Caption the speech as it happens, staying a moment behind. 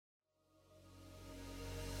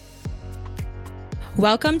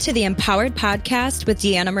Welcome to the Empowered Podcast with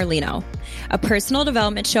Deanna Merlino, a personal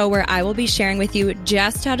development show where I will be sharing with you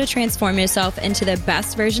just how to transform yourself into the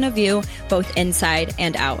best version of you, both inside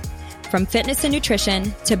and out. From fitness and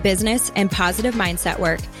nutrition to business and positive mindset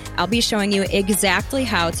work, I'll be showing you exactly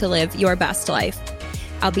how to live your best life.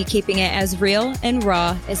 I'll be keeping it as real and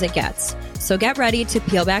raw as it gets. So get ready to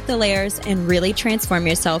peel back the layers and really transform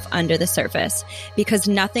yourself under the surface, because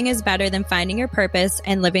nothing is better than finding your purpose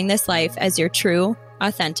and living this life as your true,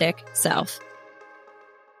 authentic self.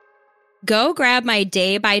 Go grab my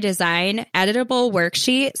Day by Design editable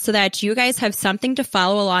worksheet so that you guys have something to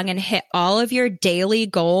follow along and hit all of your daily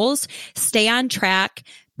goals, stay on track,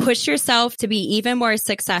 push yourself to be even more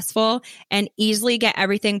successful, and easily get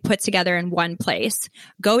everything put together in one place.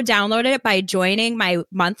 Go download it by joining my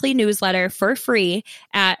monthly newsletter for free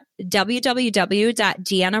at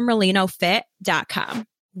www.deannamerlinofit.com.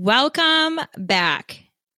 Welcome back.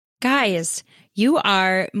 Guys, you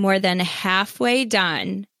are more than halfway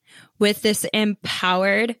done with this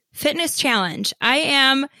Empowered Fitness Challenge. I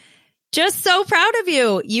am just so proud of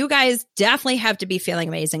you. You guys definitely have to be feeling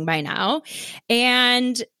amazing by now.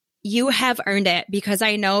 And you have earned it, because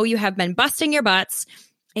I know you have been busting your butts.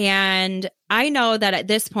 And I know that at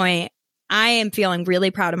this point, I am feeling really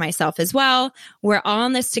proud of myself as well. We're all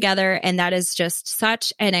in this together. And that is just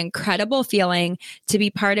such an incredible feeling to be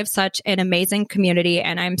part of such an amazing community.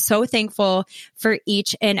 And I'm so thankful for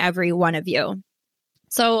each and every one of you.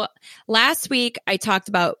 So last week, I talked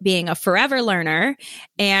about being a forever learner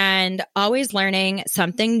and always learning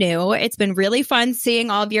something new. It's been really fun seeing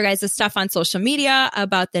all of your guys' stuff on social media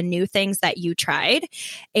about the new things that you tried.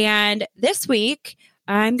 And this week,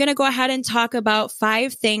 I'm going to go ahead and talk about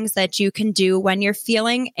 5 things that you can do when you're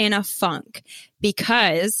feeling in a funk.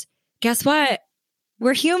 Because guess what?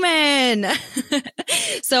 We're human.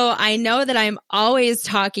 So I know that I'm always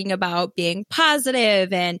talking about being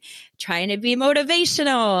positive and trying to be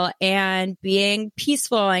motivational and being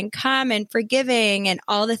peaceful and calm and forgiving and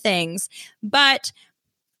all the things. But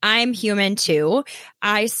I'm human too.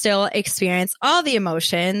 I still experience all the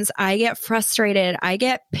emotions. I get frustrated. I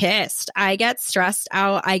get pissed. I get stressed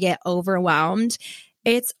out. I get overwhelmed.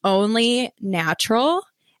 It's only natural,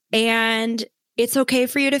 and it's okay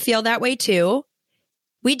for you to feel that way too.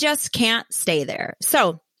 We just can't stay there.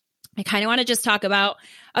 So I kind of want to just talk about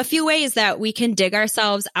a few ways that we can dig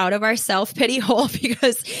ourselves out of our self-pity hole,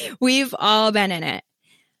 because we've all been in it.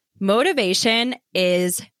 Motivation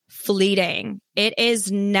is fleeting. It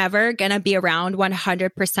is never going to be around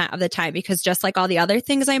 100% of the time, because just like all the other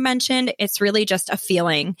things I mentioned, it's really just a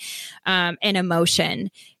feeling, an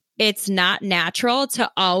emotion. It's not natural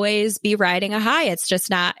to always be riding a high. It's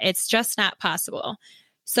just not possible.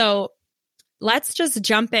 So let's just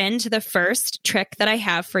jump into the first trick that I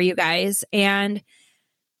have for you guys, and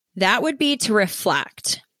that would be to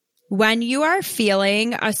reflect. When you are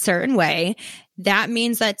feeling a certain way, that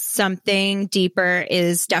means that something deeper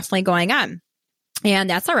is definitely going on. And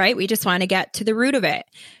that's all right. We just want to get to the root of it.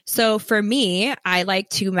 So for me, I like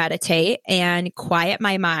to meditate and quiet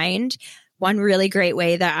my mind. One really great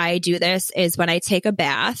way that I do this is when I take a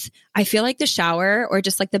bath. I feel like the shower or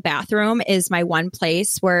just like the bathroom is my one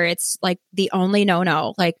place where it's like the only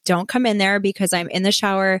no. Like, don't come in there because I'm in the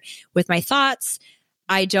shower with my thoughts.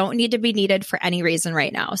 I don't need to be needed for any reason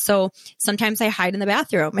right now. So sometimes I hide in the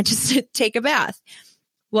bathroom and just take a bath.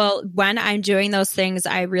 Well, when I'm doing those things,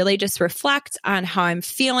 I really just reflect on how I'm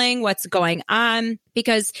feeling, what's going on,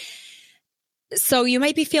 because so you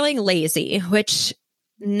might be feeling lazy, which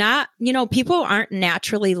people aren't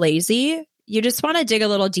naturally lazy. You just want to dig a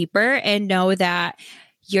little deeper and know that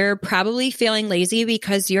you're probably feeling lazy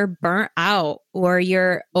because you're burnt out or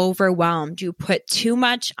you're overwhelmed. You put too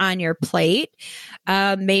much on your plate.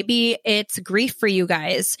 Maybe it's grief for you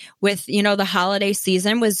guys with, the holiday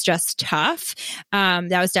season was just tough.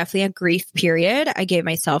 That was definitely a grief period. I gave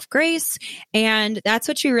myself grace, and that's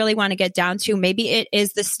what you really want to get down to. Maybe it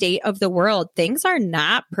is the state of the world. Things are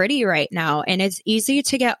not pretty right now, and it's easy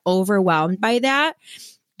to get overwhelmed by that.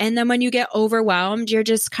 And then when you get overwhelmed, you're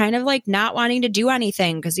just kind of like not wanting to do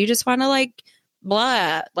anything because you just want to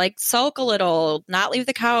sulk a little, not leave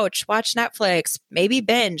the couch, watch Netflix, maybe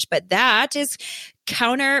binge. But that is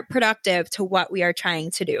counterproductive to what we are trying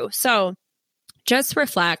to do. So just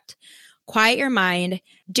reflect, quiet your mind,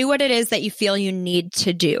 do what it is that you feel you need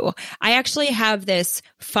to do. I actually have this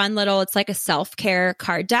fun it's like a self-care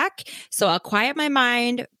card deck. So I'll quiet my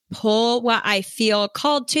mind, pull what I feel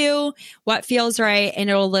called to, what feels right, and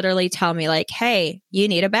it'll literally tell me like, hey, you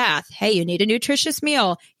need a bath. Hey, you need a nutritious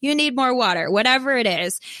meal. You need more water, whatever it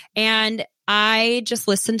is. And I just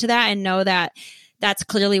listen to that and know that That's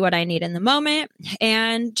clearly what I need in the moment.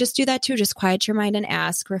 And just do that too. Just quiet your mind and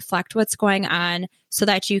ask, reflect what's going on so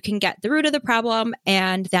that you can get the root of the problem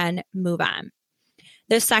and then move on.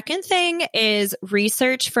 The second thing is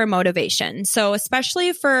research for motivation. So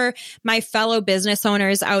especially for my fellow business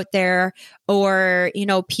owners out there, or,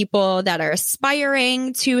 people that are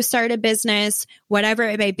aspiring to start a business, whatever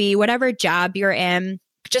it may be, whatever job you're in,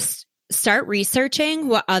 just start researching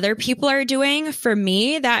what other people are doing. For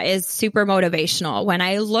me, that is super motivational. When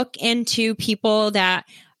I look into people that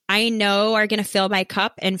I know are going to fill my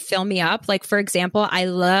cup and fill me up. Like, for example, I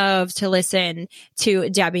love to listen to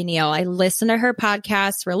Debbie Neal. I listen to her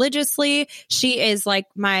podcast religiously. She is like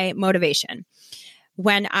my motivation.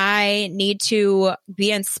 When I need to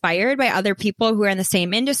be inspired by other people who are in the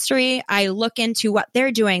same industry, I look into what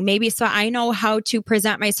they're doing, maybe so I know how to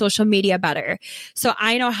present my social media better. So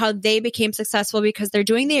I know how they became successful because they're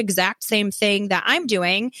doing the exact same thing that I'm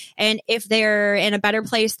doing. And if they're in a better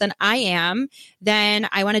place than I am, then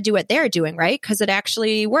I want to do what they're doing, right? Because it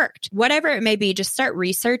actually worked. Whatever it may be, just start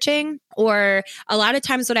researching. Or a lot of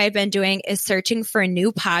times what I've been doing is searching for a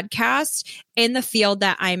new podcast in the field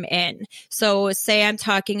that I'm in. So say I'm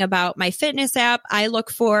talking about my fitness app, I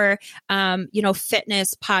look for,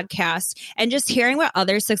 fitness podcasts, and just hearing what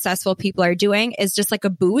other successful people are doing is just like a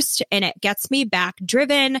boost, and it gets me back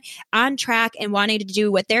driven, on track, and wanting to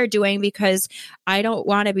do what they're doing because I don't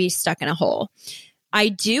want to be stuck in a hole. I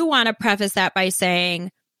do want to preface that by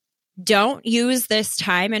saying, don't use this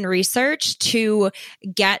time and research to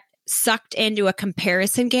get sucked into a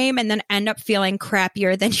comparison game and then end up feeling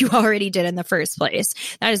crappier than you already did in the first place.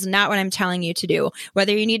 That is not what I'm telling you to do.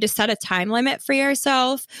 Whether you need to set a time limit for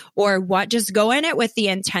yourself or what, just go in it with the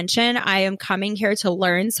intention, I am coming here to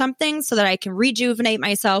learn something so that I can rejuvenate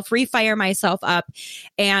myself, refire myself up,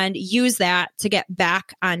 and use that to get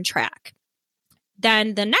back on track.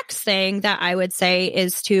 Then the next thing that I would say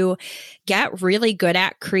is to get really good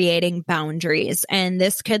at creating boundaries. And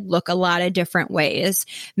this could look a lot of different ways.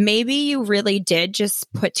 Maybe you really did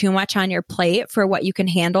just put too much on your plate for what you can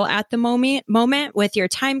handle at the moment with your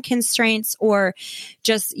time constraints or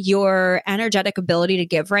just your energetic ability to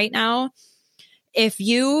give right now. If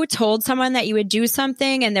you told someone that you would do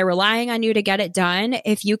something and they're relying on you to get it done,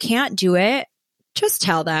 if you can't do it, just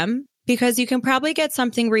tell them, because you can probably get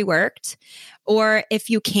something reworked. Or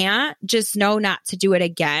if you can't, just know not to do it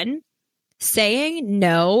again. Saying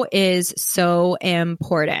no is so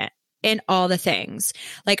important in all the things.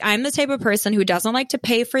 Like, I'm the type of person who doesn't like to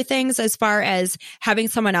pay for things as far as having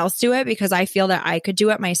someone else do it because I feel that I could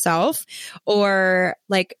do it myself. Or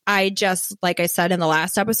like I said in the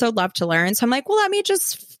last episode, love to learn. So I'm like, well, let me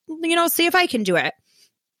just, see if I can do it.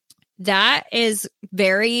 That's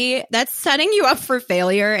setting you up for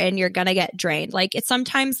failure, and you're going to get drained. Like, it's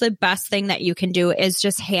sometimes the best thing that you can do is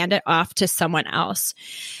just hand it off to someone else.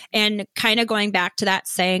 And kind of going back to that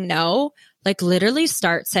saying no, like literally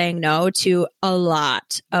start saying no to a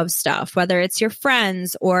lot of stuff, whether it's your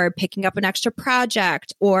friends or picking up an extra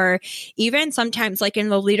project, or even sometimes like in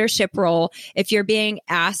the leadership role, if you're being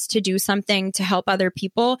asked to do something to help other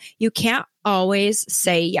people, you can't always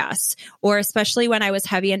say yes. Or especially when I was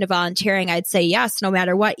heavy into volunteering, I'd say yes, no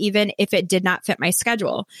matter what, even if it did not fit my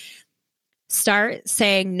schedule. Start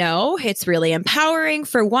saying no. It's really empowering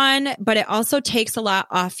for one, but it also takes a lot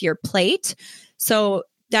off your plate. So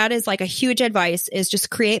that is like a huge advice, is just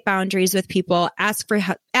create boundaries with people, ask for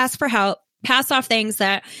help, pass off things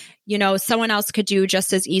that, someone else could do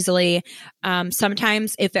just as easily.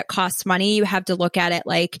 Sometimes if it costs money, you have to look at it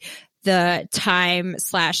like the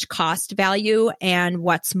time/cost value and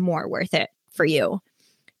what's more worth it for you.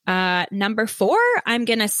 Number 4, I'm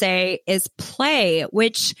going to say is play,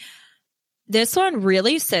 which this one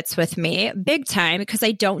really sits with me big time because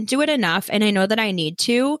I don't do it enough, and I know that I need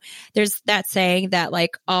to. There's that saying that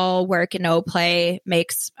like all work and no play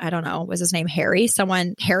makes, I don't know, was his name Harry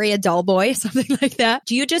a dull boy, something like that.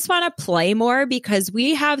 Do you just want to play more? Because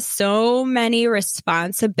we have so many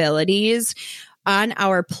responsibilities on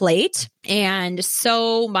our plate and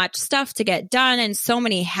so much stuff to get done and so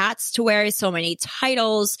many hats to wear, so many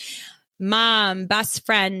titles, mom, best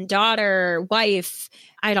friend, daughter, wife,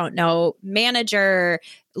 I don't know, manager,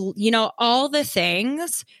 all the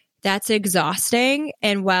things. That's exhausting.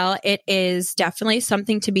 And while it is definitely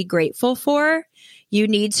something to be grateful for, you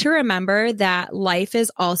need to remember that life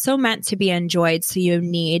is also meant to be enjoyed. So you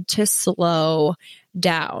need to slow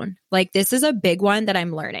down. Like, this is a big one that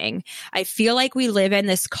I'm learning. I feel like we live in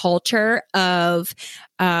this culture of,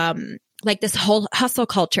 like this whole hustle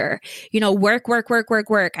culture, work.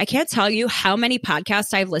 I can't tell you how many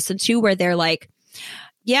podcasts I've listened to where they're like,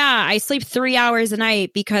 yeah, I sleep 3 hours a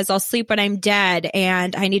night because I'll sleep when I'm dead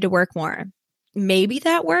and I need to work more. maybe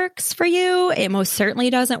that works for you. It most certainly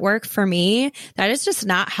doesn't work for me. That is just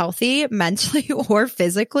not healthy mentally or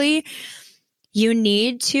physically. You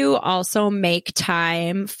need to also make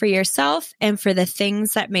time for yourself and for the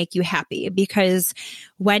things that make you happy, because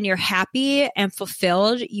when you're happy and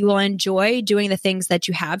fulfilled, you will enjoy doing the things that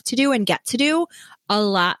you have to do and get to do a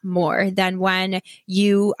lot more than when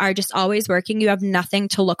you are just always working. You have nothing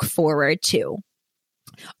to look forward to.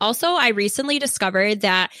 Also, I recently discovered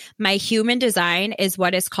that my human design is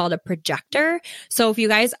what is called a projector. So if you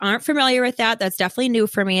guys aren't familiar with that, that's definitely new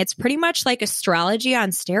for me. It's pretty much like astrology on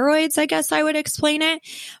steroids, I guess I would explain it.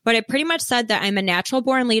 But it pretty much said that I'm a natural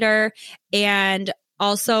born leader, and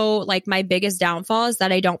also like my biggest downfall is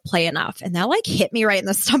that I don't play enough. And that like hit me right in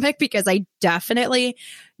the stomach, because I definitely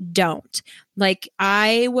don't. Like,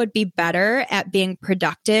 I would be better at being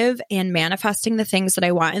productive and manifesting the things that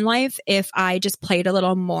I want in life if I just played a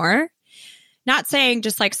little more. Not saying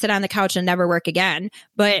just like sit on the couch and never work again,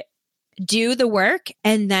 but do the work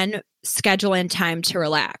and then schedule in time to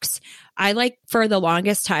relax. I like for the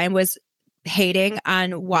longest time was hating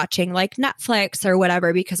on watching like Netflix or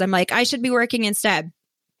whatever, because I'm like, I should be working instead.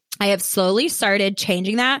 I have slowly started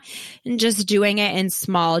changing that and just doing it in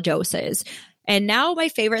small doses. And now my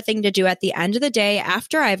favorite thing to do at the end of the day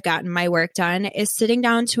after I've gotten my work done is sitting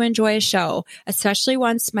down to enjoy a show, especially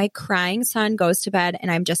once my crying son goes to bed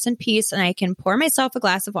and I'm just in peace and I can pour myself a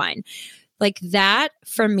glass of wine. Like, that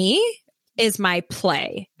for me is my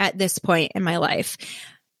play at this point in my life.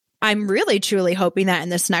 I'm really truly hoping that in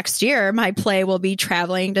this next year, my play will be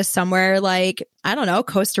traveling to somewhere like, I don't know,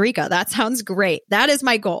 Costa Rica. That sounds great. That is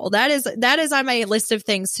my goal. That is on my list of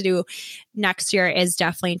things to do next year, is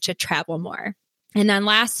definitely to travel more. And then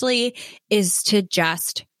lastly is to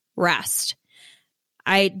just rest.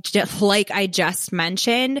 Like I just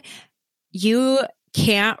mentioned, you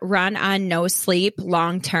can't run on no sleep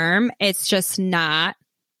long term. It's just not.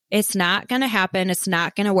 It's not going to happen. It's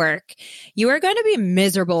not going to work. You are going to be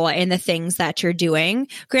miserable in the things that you're doing.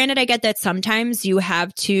 Granted, I get that sometimes you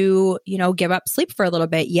have to, give up sleep for a little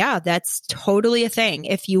bit. Yeah, that's totally a thing.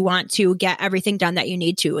 If you want to get everything done that you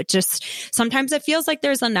need to, it just, sometimes it feels like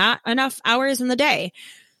there's not enough hours in the day.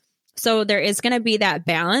 So there is going to be that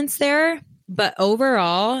balance there. But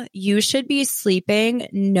overall, you should be sleeping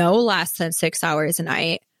no less than 6 hours a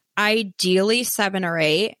night, ideally 7 or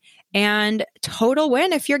 8. And total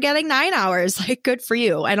win if you're getting 9 hours, like, good for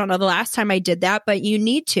you. I don't know the last time I did that, but you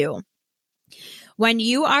need to. When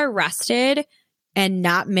you are rested and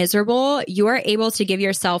not miserable, you are able to give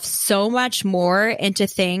yourself so much more into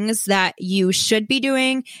things that you should be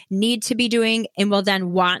doing, need to be doing, and will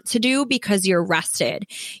then want to do because you're rested.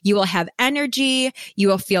 You will have energy. You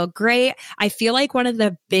will feel great. I feel like one of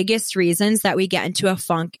the biggest reasons that we get into a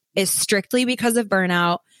funk is strictly because of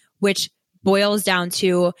burnout, which boils down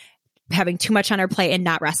to having too much on our plate and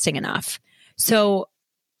not resting enough. So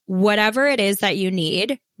whatever it is that you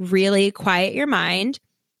need, really quiet your mind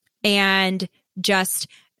and just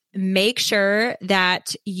make sure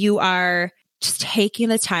that you are just taking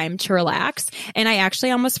the time to relax. And I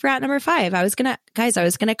actually almost forgot number 5. I was going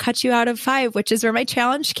to cut you out of 5, which is where my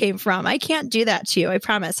challenge came from. I can't do that to you. I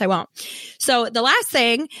promise I won't. So the last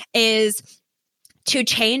thing is to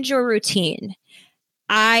change your routine.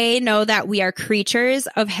 I know that we are creatures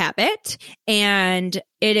of habit, and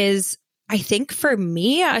it is, I think for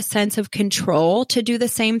me, a sense of control to do the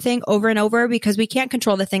same thing over and over, because we can't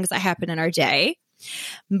control the things that happen in our day.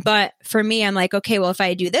 But for me, I'm like, okay, well, if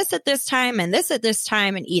I do this at this time and this at this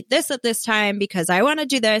time and eat this at this time because I want to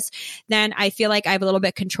do this, then I feel like I have a little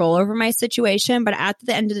bit control over my situation. But at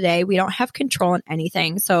the end of the day, we don't have control in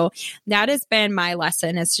anything. So that has been my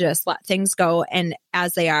lesson, is to just let things go and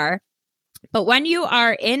as they are. But when you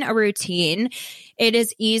are in a routine, it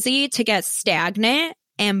is easy to get stagnant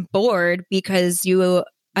and bored because you,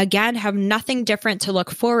 again, have nothing different to look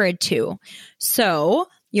forward to. So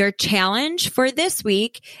your challenge for this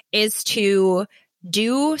week is to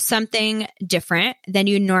do something different than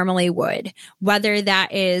you normally would, whether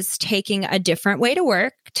that is taking a different way to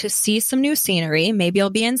work to see some new scenery. Maybe you'll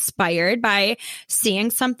be inspired by seeing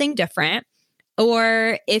something different.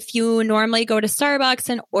 Or if you normally go to Starbucks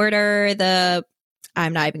and order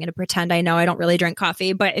I'm not even going to pretend I know I don't really drink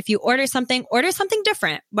coffee, but if you order something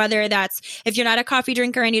different, whether that's, if you're not a coffee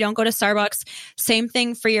drinker and you don't go to Starbucks, same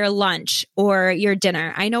thing for your lunch or your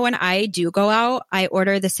dinner. I know when I do go out, I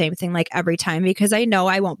order the same thing like every time because I know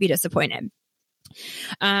I won't be disappointed.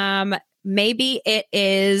 Maybe it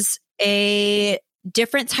is a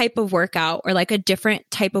different type of workout or like a different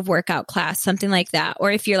type of workout class, something like that.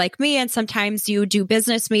 Or if you're like me and sometimes you do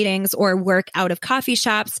business meetings or work out of coffee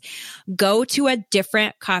shops, go to a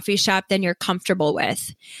different coffee shop than you're comfortable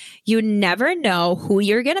with. You never know who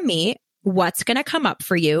you're going to meet, what's going to come up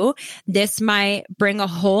for you. This might bring a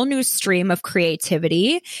whole new stream of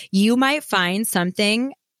creativity. You might find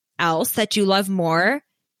something else that you love more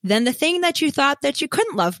than the thing that you thought that you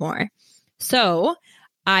couldn't love more. So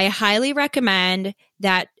I highly recommend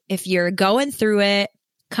that if you're going through it,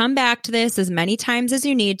 come back to this as many times as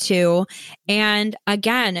you need to. And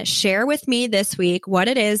again, share with me this week what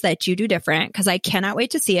it is that you do different, because I cannot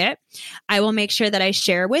wait to see it. I will make sure that I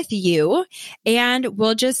share with you and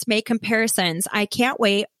we'll just make comparisons. I can't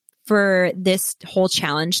wait for this whole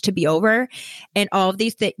challenge to be over and all of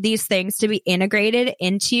these things to be integrated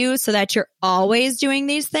into you so that you're always doing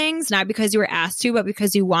these things, not because you were asked to, but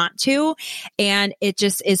because you want to. And it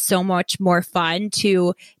just is so much more fun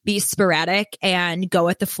to be sporadic and go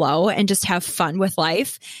with the flow and just have fun with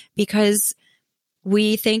life, because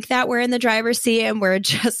we think that we're in the driver's seat and we're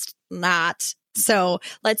just not. So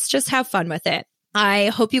let's just have fun with it. I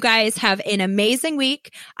hope you guys have an amazing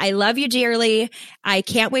week. I love you dearly. I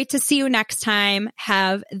can't wait to see you next time.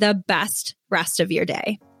 Have the best rest of your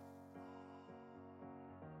day.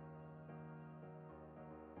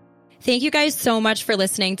 Thank you guys so much for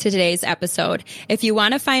listening to today's episode. If you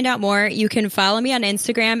want to find out more, you can follow me on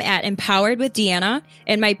Instagram at Empowered with Deanna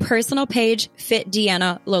and my personal page, Fit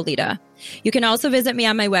Deanna Lolita. You can also visit me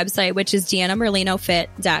on my website, which is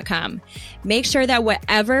deannamerlinofit.com. Make sure that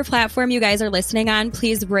whatever platform you guys are listening on,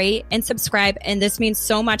 please rate and subscribe. And this means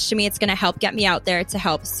so much to me. It's going to help get me out there to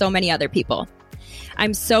help so many other people.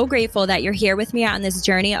 I'm so grateful that you're here with me on this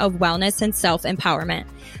journey of wellness and self-empowerment.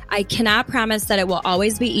 I cannot promise that it will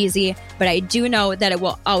always be easy, but I do know that it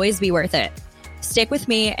will always be worth it. Stick with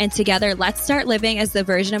me, and together, let's start living as the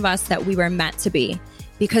version of us that we were meant to be.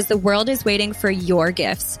 Because the world is waiting for your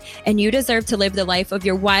gifts, and you deserve to live the life of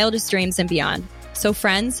your wildest dreams and beyond. So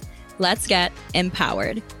friends, let's get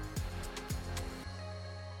empowered.